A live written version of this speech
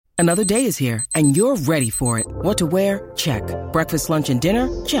Another day is here, and you're ready for it. What to wear? Check. Breakfast, lunch, and dinner?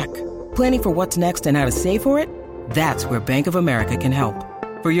 Check. Planning for what's next and how to save for it? That's where Bank of America can help.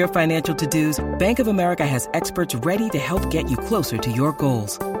 For your financial to-dos, Bank of America has experts ready to help get you closer to your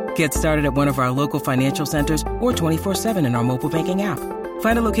goals. Get started at one of our local financial centers or 24/7 in our mobile banking app.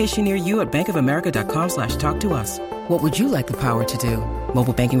 Find a location near you at bankofamerica.com/talktous. What would you like the power to do?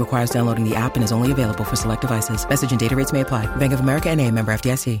 Mobile banking requires downloading the app and is only available for select devices. Message and data rates may apply. Bank of America N.A., member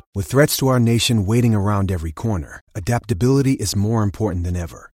FDIC. With threats to our nation waiting around every corner, adaptability is more important than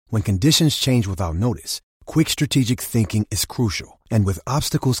ever. When conditions change without notice, quick strategic thinking is crucial. And with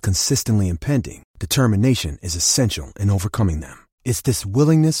obstacles consistently impending, determination is essential in overcoming them. It's this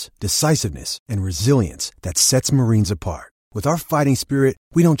willingness, decisiveness, and resilience that sets Marines apart. With our fighting spirit,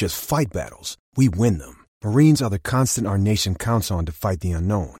 we don't just fight battles, we win them. Marines are the constant our nation counts on to fight the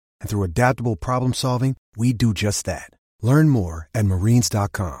unknown. And through adaptable problem solving, we do just that. Learn more at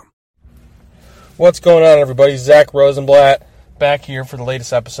Marines.com. What's going on, everybody? Zach Rosenblatt back here for the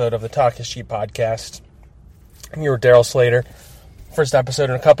latest episode of the Talk Is Cheap podcast. I'm here with Daryl Slater. First episode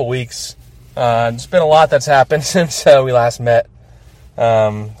in a couple weeks. There's been a lot that's happened since we last met.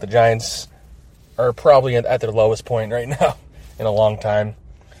 The Giants are probably at their lowest point right now in a long time.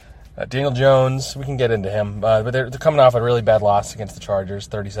 Daniel Jones, we can get into him, but they're coming off a really bad loss against the Chargers,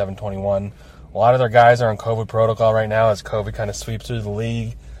 37-21. A lot of their guys are on COVID protocol right now as COVID kind of sweeps through the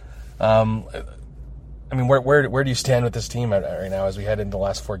league. I mean, where do you stand with this team right now as we head into the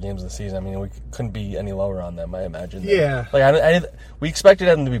last 4 games of the season? I mean, we couldn't be any lower on them, I imagine. Yeah. We expected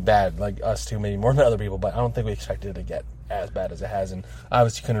them to be bad, like us too, maybe more than other people, but I don't think we expected it to get as bad as it has. And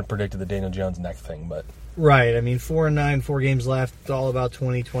obviously couldn't have predicted the Daniel Jones neck thing, but... Right. I mean, 4-9, 4 games left. It's all about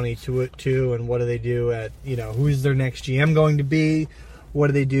 2022 and what do they do at, who's their next GM going to be? What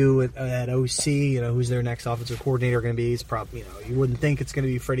do they do at OC? Who's their next offensive coordinator going to be? It's probably, you wouldn't think it's going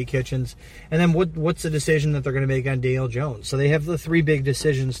to be Freddie Kitchens. And then what's the decision that they're going to make on Daniel Jones? So they have the 3 big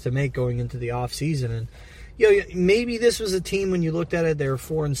decisions to make going into the offseason. And, maybe this was a team when you looked at it, they were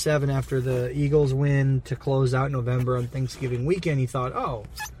 4-7 after the Eagles win to close out November on Thanksgiving weekend. You thought, oh,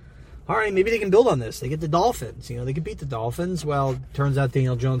 all right, maybe they can build on this. They get the Dolphins. They can beat the Dolphins. Well, turns out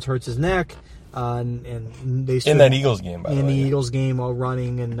Daniel Jones hurts his neck. And they in that Eagles game, by the way. In the Eagles game while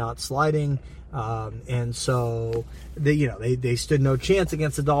running and not sliding. And so, they stood no chance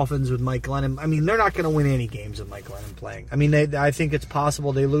against the Dolphins with Mike Glennon. I mean, they're not going to win any games with Mike Glennon playing. I mean, I think it's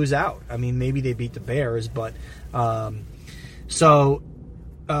possible they lose out. I mean, maybe they beat the Bears, but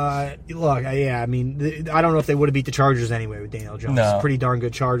look, I mean, I don't know if they would have beat the Chargers anyway with Daniel Jones. No. It's a pretty darn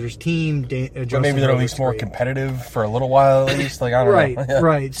good Chargers team. But maybe they're at least more competitive for a little while, at least. I don't know.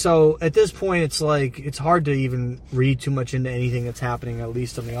 Right. So at this point, it's hard to even read too much into anything that's happening, at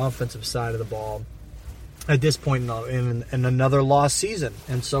least on the offensive side of the ball, at this point in another lost season.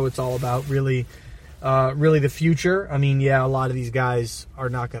 And so it's all about really the future. I mean, a lot of these guys are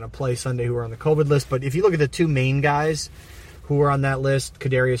not going to play Sunday who are on the COVID list. But if you look at the 2 main guys who are on that list,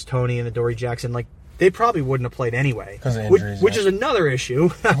 Kadarius Toney and Adoree Jackson, they probably wouldn't have played anyway. Because of injuries. Which is another issue.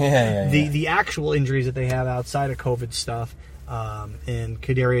 The actual injuries that they have outside of COVID stuff. And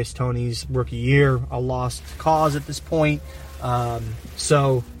Kadarius Toney's rookie year, a lost cause at this point. Just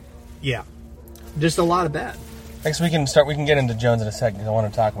a lot of bad. I guess we can get into Jones in a second because I want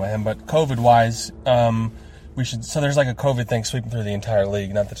to talk about him. But COVID-wise, so there's like a COVID thing sweeping through the entire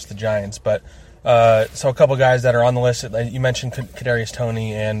league, not just the Giants, but... So a couple guys that are on the list, you mentioned Kadarius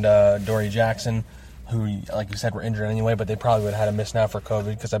Toney and Adoree Jackson, who, like you said, were injured anyway, but they probably would have had to miss now for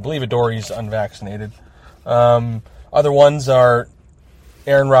COVID because I believe Adoree's unvaccinated. Other ones are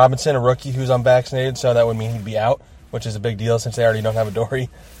Aaron Robinson, a rookie who's unvaccinated, so that would mean he'd be out, which is a big deal since they already don't have Adoree.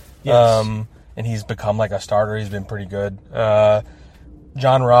 Yes. And he's become like a starter. He's been pretty good.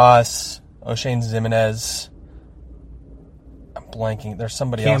 John Ross, O'Shane Zimenez. I'm blanking. There's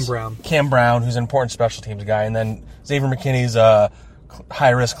somebody else. Cam Brown, who's an important special teams guy. And then Xavier McKinney's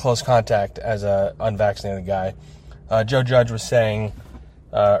high-risk close contact as an unvaccinated guy. Joe Judge was saying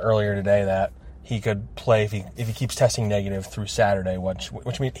earlier today that he could play if he keeps testing negative through Saturday,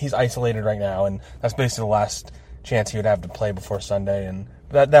 which means he's isolated right now, and that's basically the last chance he would have to play before Sunday. And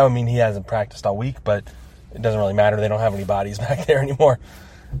that would mean he hasn't practiced all week, but it doesn't really matter. They don't have any bodies back there anymore.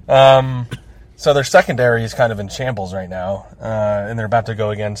 So their secondary is kind of in shambles right now, and they're about to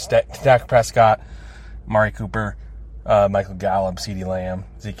go against Dak Prescott, Amari Cooper, Michael Gallup, CeeDee Lamb,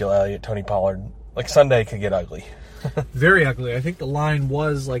 Ezekiel Elliott, Tony Pollard. Sunday could get ugly. Very ugly. I think the line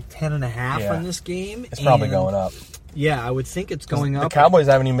was 10.5 on this game. It's probably going up. Yeah, I would think it's going up. The Cowboys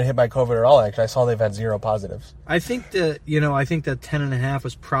haven't even been hit by COVID at all, actually. I saw they've had 0 positives. I think that 10.5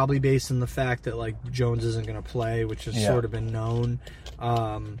 was probably based on the fact that, Jones isn't going to play, which has sort of been known.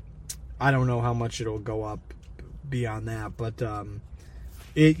 I don't know how much it'll go up beyond that, but the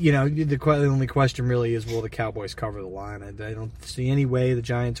only question really is, will the Cowboys cover the line? I don't see any way the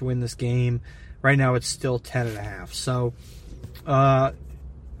Giants win this game. Right now it's still 10.5. So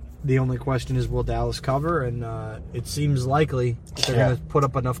the only question is, will Dallas cover? And it seems likely that they're going to put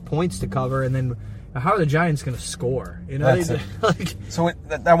up enough points to cover. And then how are the Giants going to score? You know, so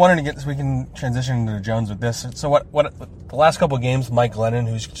I wanted to get this. We can transition into Jones with this. So what the last couple of games, Mike Glennon,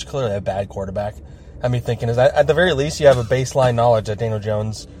 who's clearly a bad quarterback, had me thinking is at the very least you have a baseline knowledge that Daniel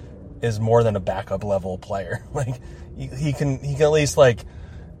Jones is more than a backup level player. Like he can at least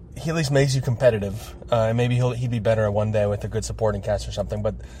he at least makes you competitive. And maybe he'd be better one day with a good supporting cast or something.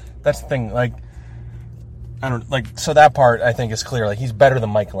 But that's the thing. So that part I think is clear. Like he's better than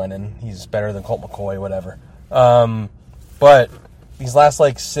Mike Glennon. He's better than Colt McCoy, whatever. But these last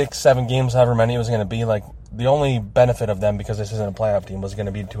 6-7 games, however many it was going to be, the only benefit of them, because this isn't a playoff team, was going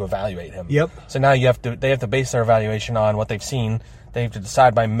to be to evaluate him. Yep. So now they have to base their evaluation on what they've seen. They have to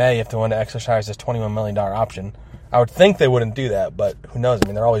decide by May if they want to exercise this $21 million option. I would think they wouldn't do that, but who knows? I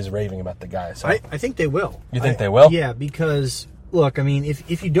mean, they're always raving about the guy. So I think they will. You think they will? Yeah, because look, I mean,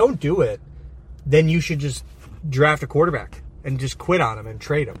 if you don't do it, then you should just draft a quarterback and just quit on him and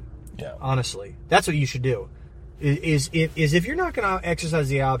trade him. Yeah. Honestly, that's what you should do. Is if you're not going to exercise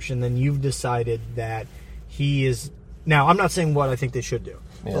the option, then you've decided that he is. Now, I'm not saying what I think they should do.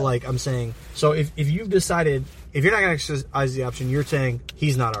 Yeah. But I'm saying, so if you've decided, if you're not going to exercise the option, you're saying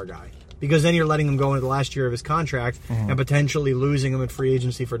he's not our guy. Because then you're letting him go into the last year of his contract and potentially losing him at free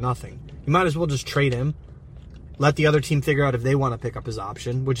agency for nothing. You might as well just trade him. Let the other team figure out if they want to pick up his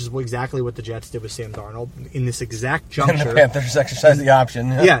option, which is exactly what the Jets did with Sam Darnold in this exact juncture. And the Panthers exercise the option.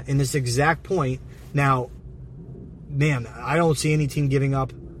 Yeah, in this exact point. Now, man, I don't see any team giving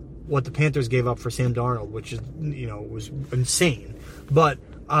up what the Panthers gave up for Sam Darnold, which is, was insane. But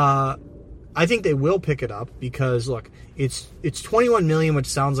I think they will pick it up because, look, it's $21 million, which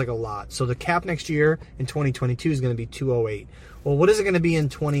sounds like a lot. So the cap next year in 2022 is going to be $208. Well, what is it going to be in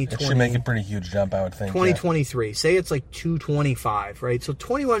 2020? It should make a pretty huge jump, I would think. 2023. Yeah. Say it's $225, right? So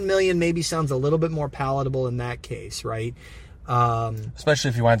 $21 million maybe sounds a little bit more palatable in that case, right? Especially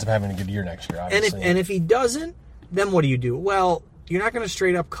if he winds up having a good year next year, obviously. And if he doesn't, then what do? Well, you're not going to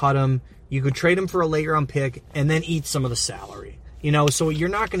straight up cut him. You could trade him for a late-round pick and then eat some of the salary. So you're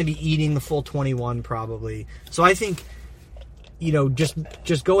not going to be eating the full 21 probably. So I think,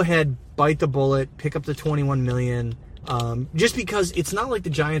 just go ahead, bite the bullet, pick up the $21 million. Just because it's not like the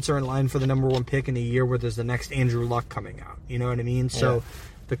Giants are in line for the number 1 pick in a year where there's the next Andrew Luck coming out. You know what I mean? Yeah. So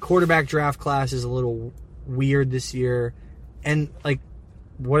the quarterback draft class is a little weird this year. And,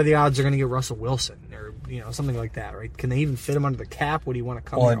 what are the odds they're going to get Russell Wilson or something like that, right? Can they even fit him under the cap? Would he want to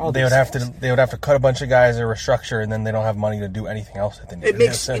come? Well, they would have to cut a bunch of guys or restructure, and then they don't have money to do anything else. I think it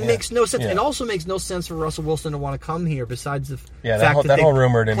makes no sense. It also makes no sense for Russell Wilson to want to come here. Besides the fact that whole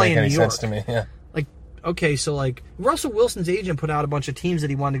rumor didn't make any sense to me. Yeah. Okay, so Russell Wilson's agent put out a bunch of teams that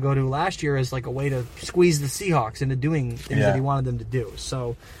he wanted to go to last year as a way to squeeze the Seahawks into doing things that he wanted them to do.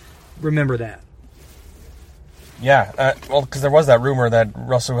 So remember that. Yeah, because there was that rumor that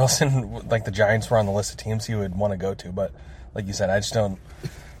Russell Wilson, the Giants were on the list of teams he would want to go to, but like you said, I just don't.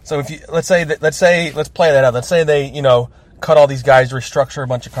 So if you let's play that out. Let's say they cut all these guys, restructure a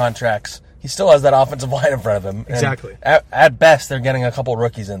bunch of contracts. He still has that offensive line in front of him. Exactly. At best, they're getting a couple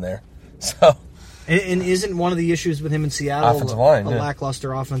rookies in there. So. And isn't one of the issues with him in Seattle a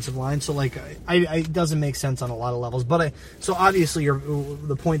lackluster offensive line? So it doesn't make sense on a lot of levels. But so obviously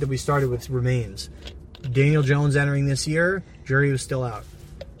the point that we started with remains. Daniel Jones entering this year, jury was still out.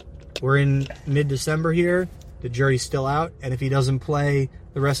 We're in mid-December here. The jury's still out. And if he doesn't play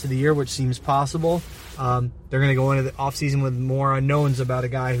the rest of the year, which seems possible, they're going to go into the offseason with more unknowns about a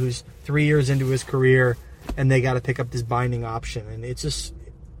guy who's 3 years into his career, and they got to pick up this binding option. And it's just...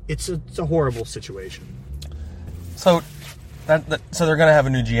 It's a horrible situation. So they're going to have a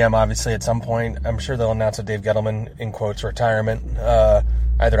new GM, obviously, at some point. I'm sure they'll announce a Dave Gettleman, in quotes, retirement,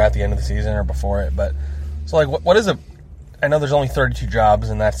 either at the end of the season or before it. But so, what is it? I know there's only 32 jobs,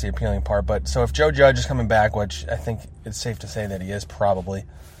 and that's the appealing part. But so if Joe Judge is coming back, which I think it's safe to say that he is probably,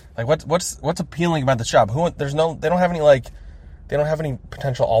 what's appealing about this job? They don't have any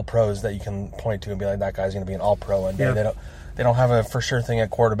potential all pros that you can point to and be like, that guy's going to be an all pro one day. Yeah. They don't have a for sure thing at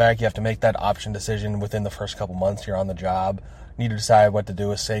quarterback. You have to make that option decision within the first couple months you're on the job. You need to decide what to do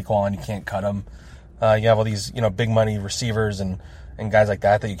with Saquon. You can't cut him. You have all these big money receivers and guys like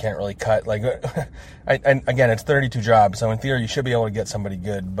that you can't really cut. Again, it's 32 jobs, so in theory you should be able to get somebody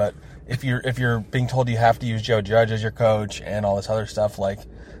good. But if you're being told you have to use Joe Judge as your coach and all this other stuff,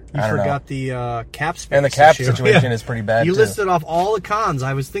 You forgot the cap space. And the cap issue. situation is pretty bad, You too. listed off all the cons.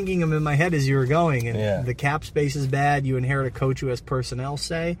 I was thinking them in my head as you were going. And the cap space is bad. You inherit a coach who has personnel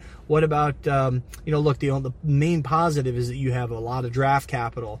say. What about, look, the main positive is that you have a lot of draft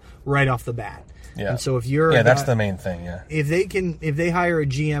capital right off the bat. Yeah. And so if you're that's the main thing, yeah. If they hire a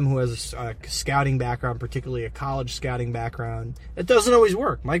GM who has a scouting background, particularly a college scouting background, it doesn't always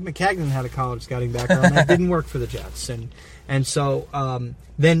work. Mike McCagnon had a college scouting background and that didn't work for the Jets. And so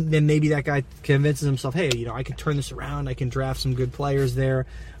then maybe that guy convinces himself, hey, I can turn this around. I can draft some good players there.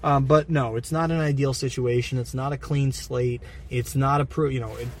 But no, it's not an ideal situation. It's not a clean slate. It's not a pro.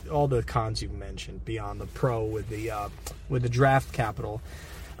 All the cons you've mentioned beyond the pro with the draft capital.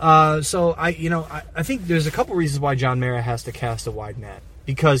 So I think there's a couple reasons why John Mara has to cast a wide net.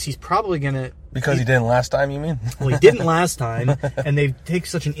 Because he's probably going to... Because he didn't last time, you mean? Well, he didn't last time, and they take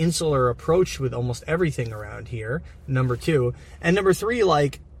such an insular approach with almost everything around here, number two. And number three,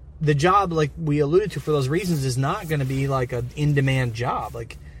 the job, like we alluded to for those reasons, is not going to be like an in-demand job.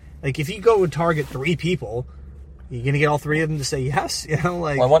 Like if you go and target 3 people, you're going to get all 3 of them to say yes? Well,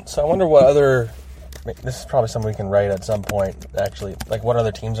 I wonder what other... This is probably something we can write at some point, actually. Like, what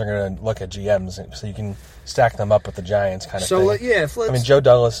other teams are going to look at GMs so you can stack them up with the Giants kind of thing. Joe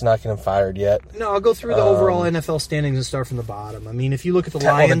Douglas is not getting fired yet. No, I'll go through the overall NFL standings and start from the bottom. I mean, if you look at the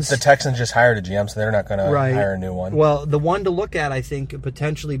Lions... the Texans just hired a GM, so they're not going to hire a new one. Well, the one to look at, I think, could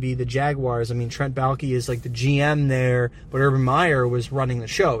potentially be the Jaguars. I mean, Trent Baalke is like the GM there, but Urban Meyer was running the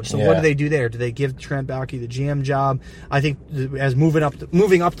show. So what do they do there? Do they give Trent Baalke the GM job? I think as moving up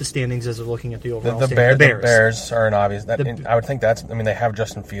the standings as they're looking at the overall standings. The Bears are an obvious... I would think that's... I mean, they have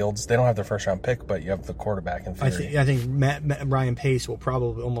Justin Fields. They don't have their first-round pick, but you have the quarterback in theory. I think Ryan Pace will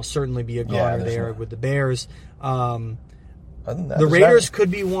probably almost certainly be a goner there with the Bears. The Raiders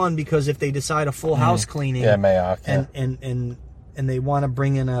could be one because if they decide a full house cleaning... Mayock. And they want to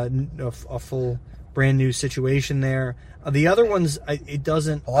bring in a full brand new situation there. The other ones, it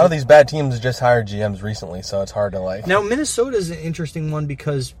doesn't... A lot of these bad teams just hired GMs recently, so it's hard to like... Now, Minnesota's an interesting one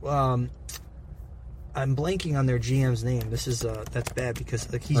because... I'm blanking on their GM's name. That's bad because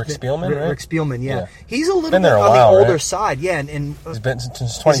he's Rick Spielman, right? Rick Spielman, yeah. He's a little bit on the older side, yeah. And he's been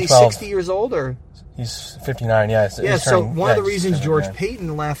since 2012. Is he 60 years old or? He's 59, yeah. So one of the reasons George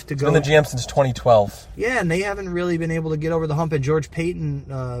Payton left to go... He's been the GM since 2012. Yeah, and they haven't really been able to get over the hump. And George Payton,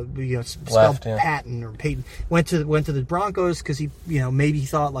 spelled Patton or Payton, went to the Broncos because he, maybe he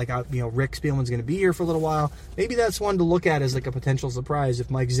thought Rick Spielman's going to be here for a little while. Maybe that's one to look at as like a potential surprise if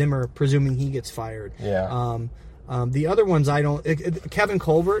Mike Zimmer, presuming he gets fired. Yeah. The other ones I don't... Kevin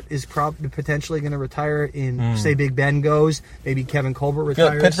Colbert is potentially going to retire in, say, Big Ben goes. Maybe Kevin Colbert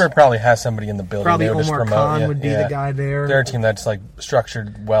retires. Pittsburgh probably has somebody in the building. Probably Omar Khan would be the guy there. They're a team that's like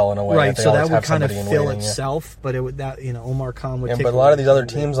structured well in a way. Right, so that would kind of fill itself, but Omar Khan would take... But a lot of these other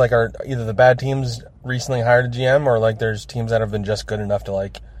teams are either the bad teams recently hired a GM or there's teams that have been just good enough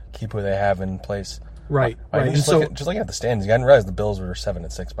to keep who they have in place. Right. Just looking at the standings, I didn't realize the Bills were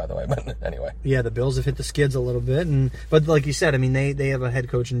 7-6, by the way. But anyway, yeah, the Bills have hit the skids a little bit, but like you said, I mean, they have a head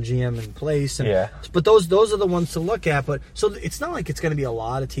coach and GM in place, But those are the ones to look at. But so it's not like it's going to be a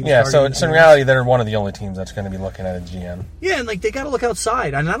lot of teams. Yeah, so it's in reality they're one of the only teams that's going to be looking at a GM. Yeah, and they got to look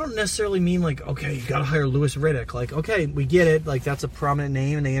outside, and I don't necessarily mean okay, you got to hire Louis Riddick. Okay, we get it. That's a prominent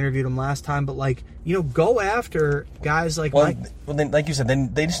name, and they interviewed him last time, but go after guys like Mike. Well, then, like you said,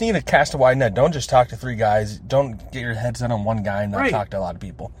 then they just need to cast a wide net. Don't just talk to 3 guys. Don't get your head set on one guy and not talk to a lot of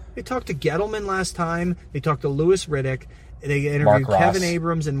people. They talked to Gettleman last time. They talked to Louis Riddick. They interviewed Kevin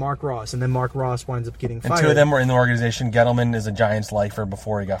Abrams and Mark Ross, and then Mark Ross winds up getting fired. And 2 of them were in the organization. Gettleman is a Giants lifer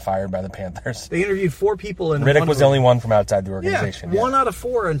before he got fired by the Panthers. They interviewed 4 people. And Riddick was the only one from outside the organization. Yeah, 1 out of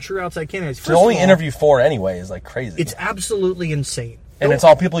 4 and true outside candidates. To only interview 4 anyway is crazy. It's absolutely insane. And it's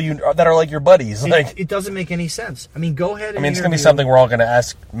all people that are your buddies. It doesn't make any sense. I mean, go ahead and it's going to be something we're all going to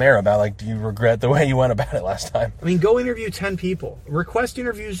ask Mayor about. Do you regret the way you went about it last time? I mean, go interview 10 people. Request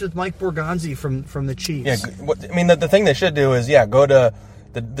interviews with Mike Borgonzi from the Chiefs. Yeah, the thing they should do is, go to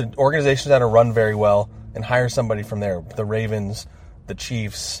the organizations that are run very well and hire somebody from there. The Ravens, the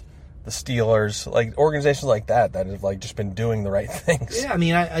Chiefs, the Steelers, organizations like that have just been doing the right things. Yeah, I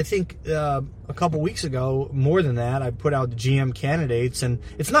mean, I think a couple weeks ago, more than that, I put out the GM candidates, and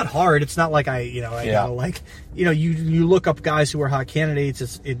it's not hard. It's not like you look up guys who are hot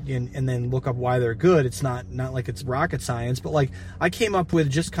candidates and then look up why they're good. It's not like it's rocket science, but I came up with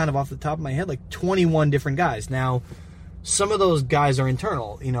just kind of off the top of my head 21 different guys. Now, some of those guys are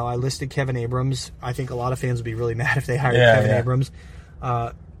internal. I listed Kevin Abrams. I think a lot of fans would be really mad if they hired Kevin Abrams.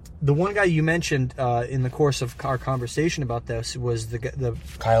 The one guy you mentioned in the course of our conversation about this was the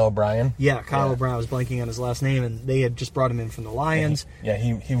Kyle O'Brien. Yeah, Kyle O'Brien. I was blanking on his last name, and they had just brought him in from the Lions. Yeah,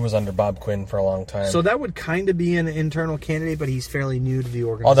 he was under Bob Quinn for a long time. So that would kind of be an internal candidate, but he's fairly new to the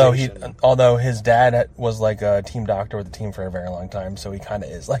organization. Although his dad was like a team doctor with the team for a very long time, so he kind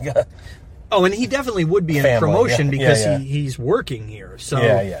of is like a... Oh, and he definitely would be in family, promotion because he's working here. So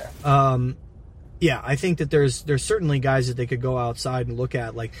I think that there's certainly guys that they could go outside and look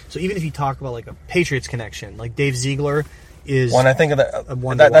at. Like, so even if you talk about like a Patriots connection, like Dave Ziegler is. When I think of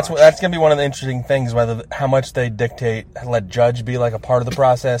that's going to be one of the interesting things, how much they let Judge be like a part of the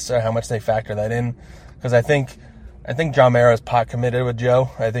process, or how much they factor that in. Because I think John Mara is pot committed with Joe.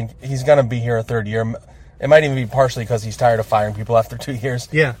 I think he's going to be here a third year. It might even be partially because he's tired of firing people after 2 years.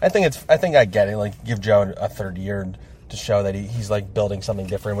 Yeah, I think I get it. Like, give Joe a third year to show that he's like building something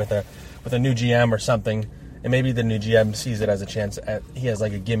different with a new GM or something, and maybe the new GM sees it as a chance. He has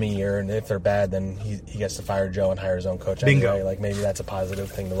like a gimme year, and if they're bad, then he gets to fire Joe and hire his own coach. Bingo. Anyway. Like, maybe that's a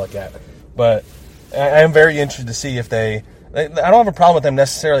positive thing to look at. But I am very interested to see if they. I don't have a problem with them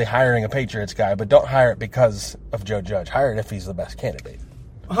necessarily hiring a Patriots guy, but don't hire it because of Joe Judge. Hire it if he's the best candidate.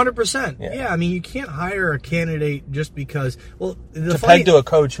 100%. Yeah, I mean, you can't hire a candidate just because. Well, peg to a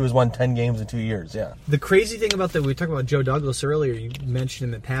coach who has won 10 games in 2 years. Yeah. The crazy thing about that, we talked about Joe Douglas earlier. You mentioned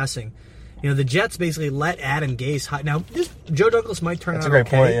him in passing. You know, the Jets basically let Adam Gase. Now, Joe Douglas might turn out okay. That's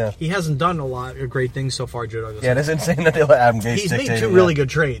a great point. Yeah. He hasn't done a lot of great things so far. Joe Douglas. Yeah, it's insane that they let Adam Gase. He's made two really good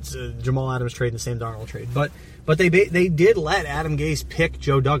trades: Jamal Adams trade and the Sam Darnold trade. But they did let Adam Gase pick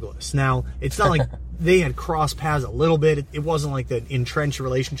Joe Douglas. Now, it's not like. They had crossed paths a little bit. It wasn't like the entrenched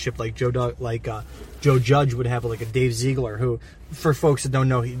relationship like Joe Judge would have with like a Dave Ziegler, who, for folks that don't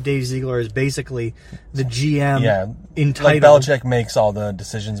know, Dave Ziegler is basically the GM. Yeah, entitled. Like Belichick makes all the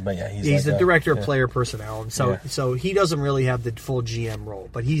decisions, but he's the director of player personnel, and so he doesn't really have the full GM role,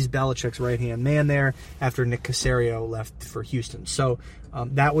 but he's Belichick's right hand man there after Nick Caserio left for Houston. So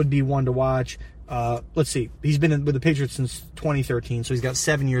that would be one to watch. Let's see. He's been with the Patriots since 2013, so he's got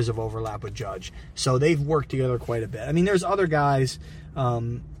 7 years of overlap with Judge. So they've worked together quite a bit. I mean, there's other guys,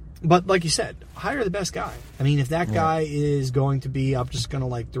 but like you said, hire the best guy. I mean, if that guy is going to be, I'm just going to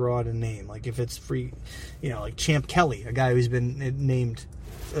like throw out a name. Like if it's free, like Champ Kelly, a guy who's been named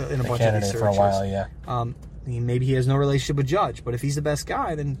in a bunch of these searches for a while. Maybe he has no relationship with Judge, but if he's the best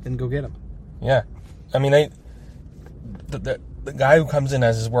guy, then go get him. Yeah, I mean, the guy who comes in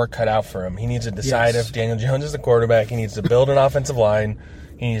has his work cut out for him. He needs to decide if Daniel Jones is the quarterback. He needs to build an offensive line.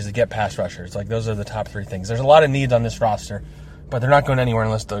 He needs to get pass rushers. Like, those are the top three things. There's a lot of needs on this roster, but they're not going anywhere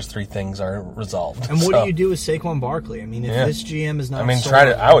unless those three things are resolved. And what do you do with Saquon Barkley? I mean, if this GM is not...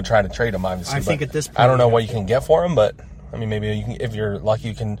 I would try to trade him, obviously. I think at this point... I don't know what you can get for him, but, I mean, maybe you can, if you're lucky,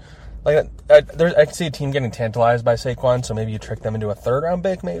 you can... Like, I can see a team getting tantalized by Saquon, so maybe you trick them into a third-round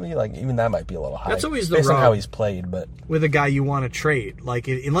pick, maybe. Like, even that might be a little high. That's always the based rub on how he's played, but... With a guy you want to trade. Like,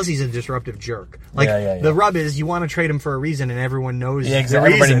 unless he's a disruptive jerk. Like, the rub is you want to trade him for a reason, and everyone knows the reason.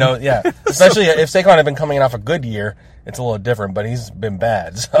 Everybody knows, Especially if Saquon had been coming off a good year, it's a little different, but he's been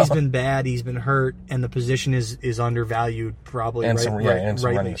bad. So. He's been bad, he's been hurt, and the position is undervalued, probably,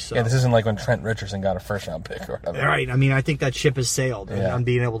 rightly so. Yeah, this isn't like when Trent Richardson got a first-round pick or whatever. Right, I mean, I think that ship has sailed on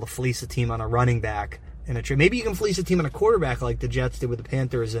being able to fleece a team on a running back in a trade. Maybe you can fleece a team on a quarterback like the Jets did with the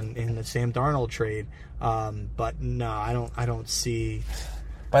Panthers in the Sam Darnold trade, but no, I don't see...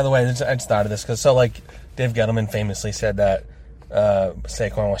 By the way, I just thought of this, because Dave Gettleman famously said that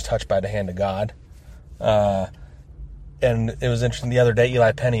Saquon was touched by the hand of God. And it was interesting, the other day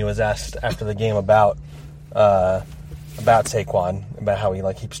Eli Penny was asked after the game about Saquon, about how he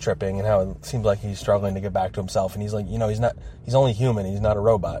keeps tripping and how it seems like he's struggling to get back to himself, and he's like, he's only human, he's not a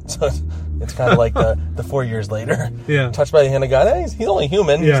robot. So it's kind of like the 4 years later, touched by the hand of God. Hey, he's only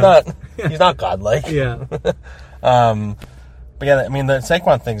human. He's not godlike. Yeah. But yeah, I mean, the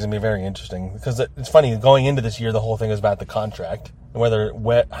Saquon thing's gonna be very interesting, because it's funny, going into this year, the whole thing was about the contract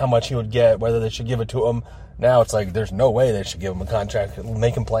and how much he would get, whether they should give it to him. Now it's like there's no way they should give him a contract,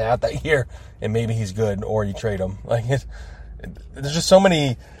 make him play out that year, and maybe he's good, or you trade him. There's just so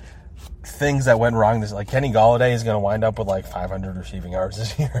many things that went wrong. Kenny Golladay is going to wind up with 500 receiving yards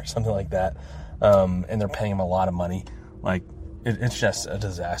this year or something like that, and they're paying him a lot of money. It's just a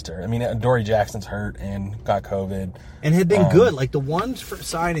disaster. I mean, Dory Jackson's hurt and got COVID, and had been good. The ones for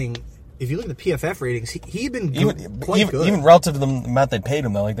signing. If you look at the PFF ratings, he'd been quite good. Even relative to the amount they paid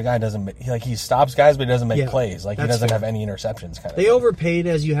him, though, the guy doesn't he stops guys, but he doesn't make plays. He doesn't have any interceptions. They overpaid,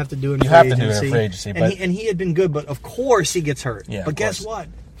 as you have to do in free agency. And he had been good, but of course he gets hurt. Yeah, but guess what?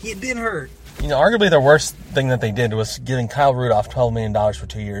 He had been hurt. Arguably the worst thing that they did was giving Kyle Rudolph $12 million for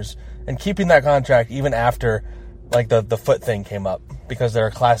 2 years and keeping that contract even after like the foot thing came up because they're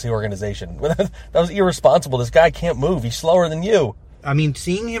a classy organization. That was irresponsible. This guy can't move. He's slower than you. I mean,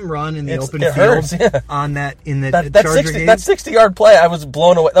 seeing him run in the open field hurts, yeah. on that in the that Charger game, that 60-yard play, I was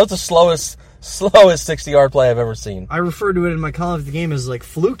blown away. That was the slowest 60-yard play I've ever seen. I referred to it in my column of the game as like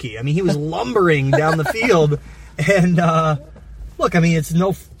fluky. I mean, he was lumbering down the field, and look, I mean, it's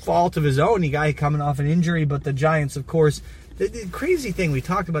no fault of his own. The guy coming off an injury, but the Giants, of course, the crazy thing we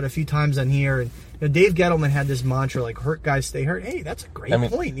talked about a few times on here, and Dave Gettleman had this mantra like "hurt guys stay hurt." Hey, that's a great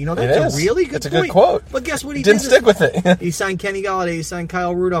point. That's a really good point. It's a good quote. But guess what? He didn't stick with it. He signed Kenny Golladay. He signed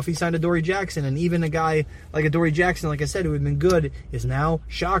Kyle Rudolph. He signed Adoree Jackson, and even a guy like Adoree Jackson, like I said, who had been good, is now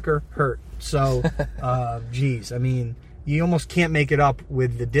shocker hurt. So, geez, I mean, you almost can't make it up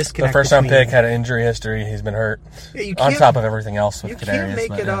with the disconnect. The first-round pick had an injury history. He's been hurt. Yeah, on top of everything else with Kadarius. You can't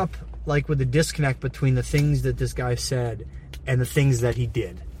make it up like with the disconnect between the things that this guy said and the things that he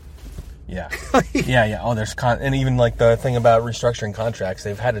did. Yeah. Yeah. Oh, and even like the thing about restructuring contracts,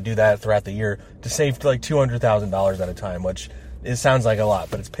 they've had to do that throughout the year to save like $200,000 at a time, which it sounds like a lot,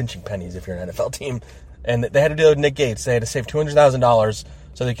 but it's pinching pennies if you're an NFL team. And they had to do it with Nick Gates. They had to save $200,000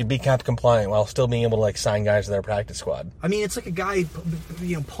 so they could be cap compliant while still being able to like sign guys to their practice squad. I mean, it's like a guy,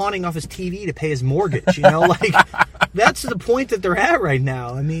 pawning off his TV to pay his mortgage. Like that's the point that they're at right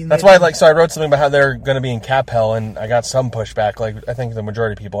now. I mean, that's why so I wrote something about how they're going to be in cap hell, and I got some pushback. Like I think the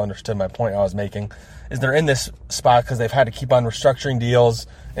majority of people understood my point I was making. Is they're in this spot because they've had to keep on restructuring deals,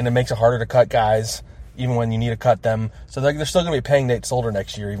 and it makes it harder to cut guys. Even when you need to cut them. So they're still going to be paying Nate Solder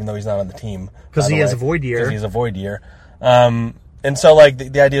next year, even though he's not on the team. Because he has a void year. Because he has a void year. And so, like,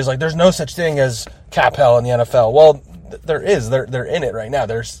 the idea is, like, there's no such thing as cap hell in the NFL. Well, there is. They're in it right now.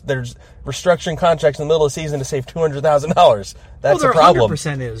 There's restructuring contracts in the middle of the season to save $200,000. That's a problem.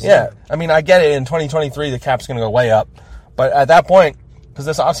 100% is. Yeah. I mean, I get it. In 2023, the cap's going to go way up. But at that point, because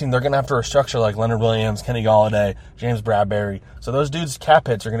this offseason, they're going to have to restructure, like, Leonard Williams, Kenny Golladay, James Bradbury. So those dudes' cap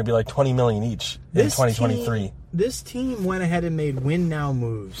hits are going to be like $20 million each in 2023. This team went ahead and made win-now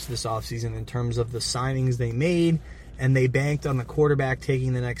moves this offseason in terms of the signings they made, and they banked on the quarterback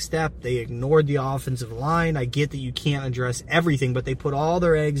taking the next step. They ignored the offensive line. I get that you can't address everything, but they put all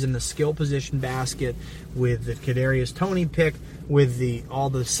their eggs in the skill position basket with the Kadarius Toney pick, with all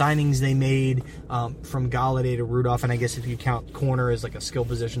the signings they made from Golladay to Rudolph, and I guess if you count corner as like a skill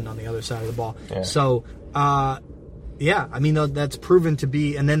position on the other side of the ball. Yeah. So, yeah, I mean, that's proven to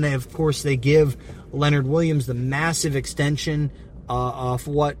be. And then, they give Leonard Williams the massive extension of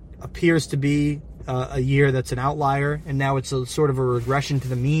what appears to be a year that's an outlier, and now it's a sort of a regression to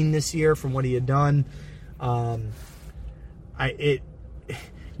the mean this year from what he had done.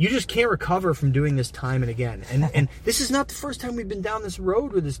 You just can't recover from doing this time and again. And this is not the first time we've been down this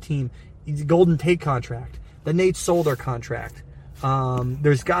road with this team. The Golden Tate contract, the Nate Solder contract.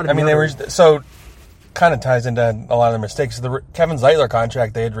 There's got to be. Kind of ties into a lot of their mistakes. The Kevin Zeitler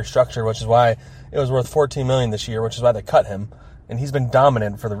contract they had restructured, which is why it was worth $14 million this year, which is why they cut him. And he's been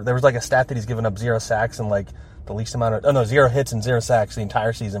dominant there was like a stat that he's given up 0 sacks and like the least amount of 0 hits and 0 sacks the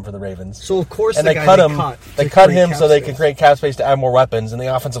entire season for the Ravens. So of course they cut him so they could create cap space to add more weapons, and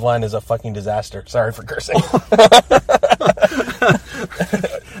the offensive line is a fucking disaster. Sorry for cursing.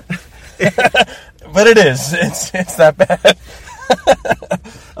 But it is. It's that bad.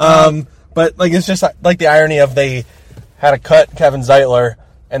 But like it's just like the irony of they had to cut Kevin Zeitler,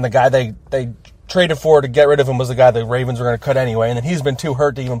 and the guy they traded for to get rid of him was the guy the Ravens were going to cut anyway, and then he's been too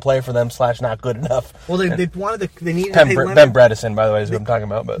hurt to even play for them / not good enough. Well, they needed to pay Ben Bredesen, by the way, is who I'm talking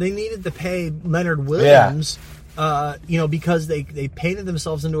about. But they needed to pay Leonard Williams, because they painted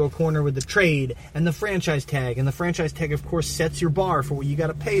themselves into a corner with the trade and the franchise tag, and the franchise tag, of course, sets your bar for what you got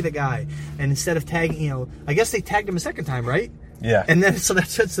to pay the guy. And instead of tagging, I guess they tagged him a second time, right? Yeah. And then so that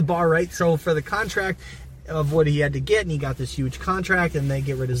sets the bar, right? So for the contract of what he had to get, and he got this huge contract, and they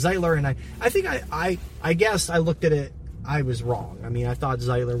get rid of Zeitler, and I think I guess I looked at it, I was wrong. I mean, I thought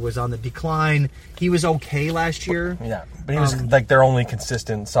Zeitler was on the decline. He was okay last year. Yeah, but he was like their only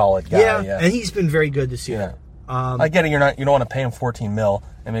consistent, solid guy. Yeah, and he's been very good this year. Yeah. I get it. You don't want to pay him $14 million,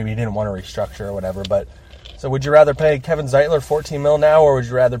 and maybe you didn't want to restructure or whatever. But so, would you rather pay Kevin Zeitler $14 million now, or would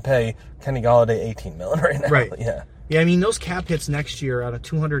you rather pay Kenny Golladay $18 million right now? Right. Yeah. Yeah, I mean, those cap hits next year out of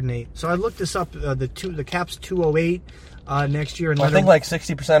 208. So I looked this up. The cap's 208 next year. And I think like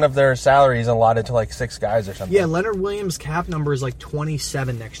 60% of their salary is allotted to like 6 guys or something. Yeah, Leonard Williams' cap number is like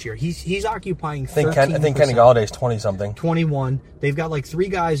 27 next year. He's occupying 13%. I think Kenny Galladay's 20-something. 21. They've got like 3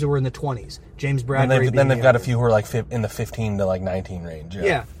 guys who are in the 20s. James Bradbury. And then they've got a few who are like in the 15 to like 19 range.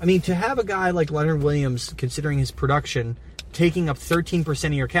 Yeah, I mean, to have a guy like Leonard Williams, considering his production, taking up 13%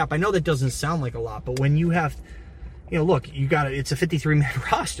 of your cap, I know that doesn't sound like a lot, but when you have... look, it's a 53-man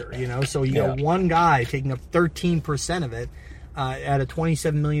roster, so you got one guy taking up 13% of it at a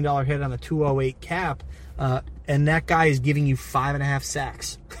 $27 million hit on a 208 cap, and that guy is giving you 5.5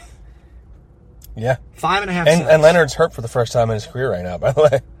 sacks. Yeah. 5.5 sacks. And Leonard's hurt for the first time in his career right now, by the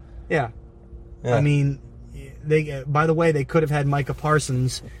way. Yeah. I mean, by the way, they could have had Micah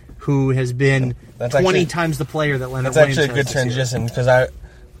Parsons, who has been 20 times the player that Leonard Williams has. That's actually a good transition,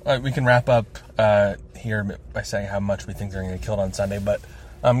 because we can wrap up here by saying how much we think they're going to get killed on Sunday. But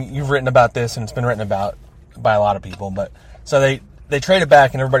you've written about this, and it's been written about by a lot of people. But so they traded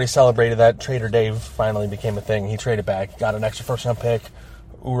back, and everybody celebrated that Trader Dave finally became a thing. He traded back, got an extra first-round pick.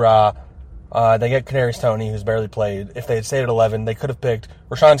 Hoorah. They get Kadarius Toney, who's barely played. If they had stayed at 11, they could have picked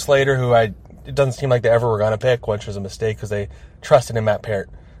Rashawn Slater, who it doesn't seem like they ever were going to pick, which was a mistake because they trusted in Matt Parrott.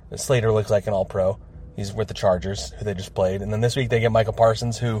 Slater looks like an all-pro. He's with the Chargers, who they just played. And then this week they get Micah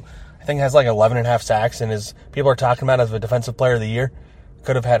Parsons, who I think has like 11.5 sacks, and people are talking about as a defensive player of the year.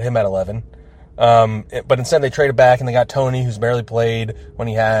 Could have had him at 11. But instead they traded back, and they got Toney, who's barely played when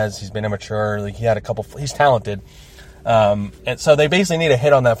he's been immature. Like he's talented. And so they basically need a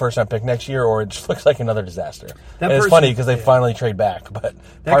hit on that first-round pick next year, or it just looks like another disaster. It's funny because they finally trade back, but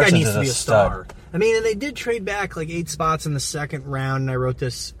that Parsons guy needs is to be a star. Stud. I mean, and they did trade back like 8 spots in the second round, and I wrote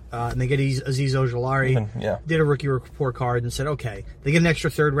this, and they get Azeez Ojulari, did a rookie report card and said, okay, they get an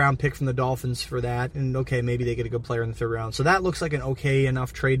extra third-round pick from the Dolphins for that, and okay, maybe they get a good player in the third round. So that looks like an okay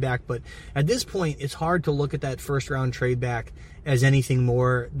enough trade back, but at this point, it's hard to look at that first-round trade back as anything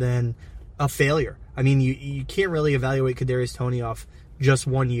more than a failure. I mean, you can't really evaluate Kadarius Toney off just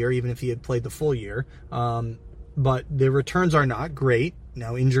 1 year, even if he had played the full year. But the returns are not great.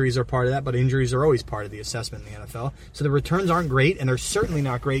 Now, injuries are part of that, but injuries are always part of the assessment in the NFL. So the returns aren't great, and they're certainly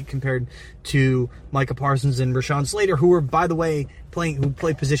not great compared to Micah Parsons and Rashawn Slater, who were, by the way, who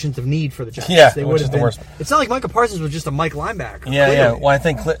played positions of need for the Giants. Yeah, they which is the worst. It's not like Micah Parsons was just a Mike linebacker. Yeah, clearly. yeah. Well,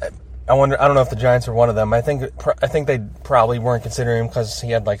 I don't know if the Giants were one of them. I think they probably weren't considering him because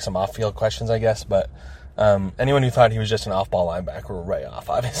he had like some off-field questions, I guess. But anyone who thought he was just an off-ball linebacker were way off,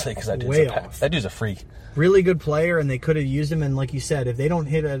 obviously, because that dude's a freak. Really good player, and they could have used him. And like you said, if they don't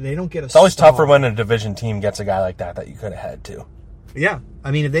get a, it's always tougher when a division team gets a guy like that you could have had too. Yeah,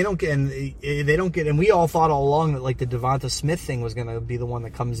 I mean, if they don't get, and we all thought all along that like the Devonta Smith thing was going to be the one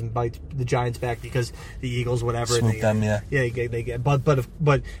that comes and bites the Giants back because the Eagles, whatever, they get,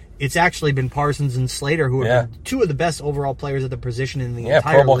 but it's actually been Parsons and Slater who have been two of the best overall players at the position in the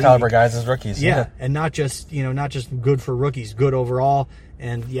entire Pro Bowl league. caliber guys as rookies. Yeah, and not just good for rookies, good overall,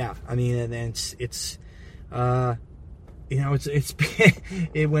 and I mean, and it's. When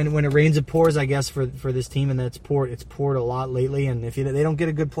it rains, it pours, I guess, for this team, and it's poured a lot lately. And if they don't get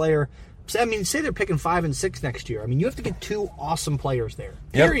a good player, say they're picking 5 and 6 next year. I mean, you have to get 2 awesome players there.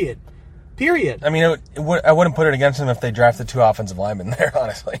 Period. I mean, I wouldn't put it against them if they drafted 2 offensive linemen there,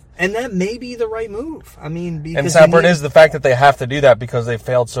 honestly. And that may be the right move. I mean, because and the sad part is the fact that they have to do that because they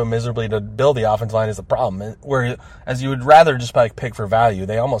failed so miserably to build the offensive line is the problem. Whereas you would rather just pick for value,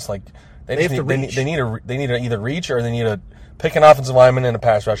 they almost like. They need to either reach or they need to pick an offensive lineman and a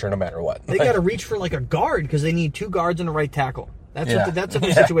pass rusher no matter what. They got to reach for like a guard because they need 2 guards and a right tackle. That's what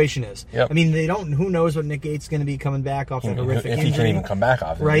the situation is. Yep. I mean, they don't. Who knows what Nick Gates is going to be coming back off that horrific injury? If he can even come back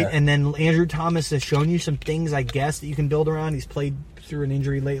off it, right? Yeah. And then Andrew Thomas has shown you some things, I guess, that you can build around. He's played through an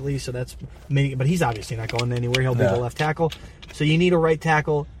injury lately, so but he's obviously not going anywhere. He'll be the left tackle. So you need a right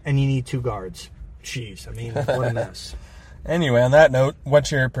tackle and you need 2 guards. Jeez, I mean, what a mess. Anyway, on that note,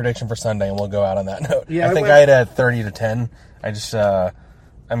 what's your prediction for Sunday? And we'll go out on that note. Yeah, I had 30-10.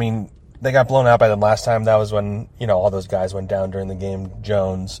 They got blown out by them last time. That was when, all those guys went down during the game.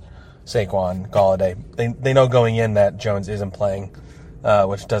 Jones, Saquon, Galladay. They know going in that Jones isn't playing,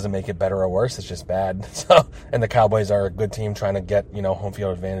 which doesn't make it better or worse. It's just bad. So, and the Cowboys are a good team trying to get, home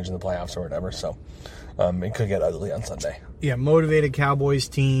field advantage in the playoffs or whatever. So, it could get ugly on Sunday. Yeah, motivated Cowboys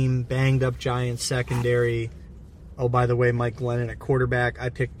team, banged up Giants secondary. Oh, by the way, Mike Glennon at quarterback. I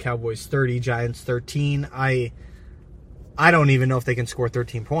picked Cowboys 30, Giants 13. I don't even know if they can score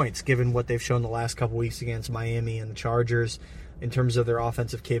 13 points, given what they've shown the last couple weeks against Miami and the Chargers in terms of their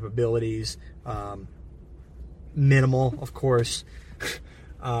offensive capabilities. Minimal, of course.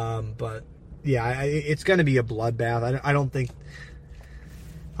 But, yeah, it's going to be a bloodbath. I don't think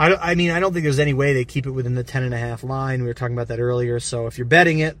there's any way they keep it within the 10.5 line. We were talking about that earlier. So if you're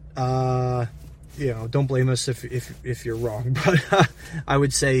betting it, don't blame us if you're wrong. But I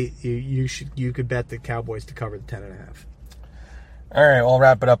would say you could bet the Cowboys to cover the 10.5. All right, we'll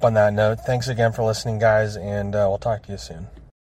wrap it up on that note. Thanks again for listening, guys, and we'll talk to you soon.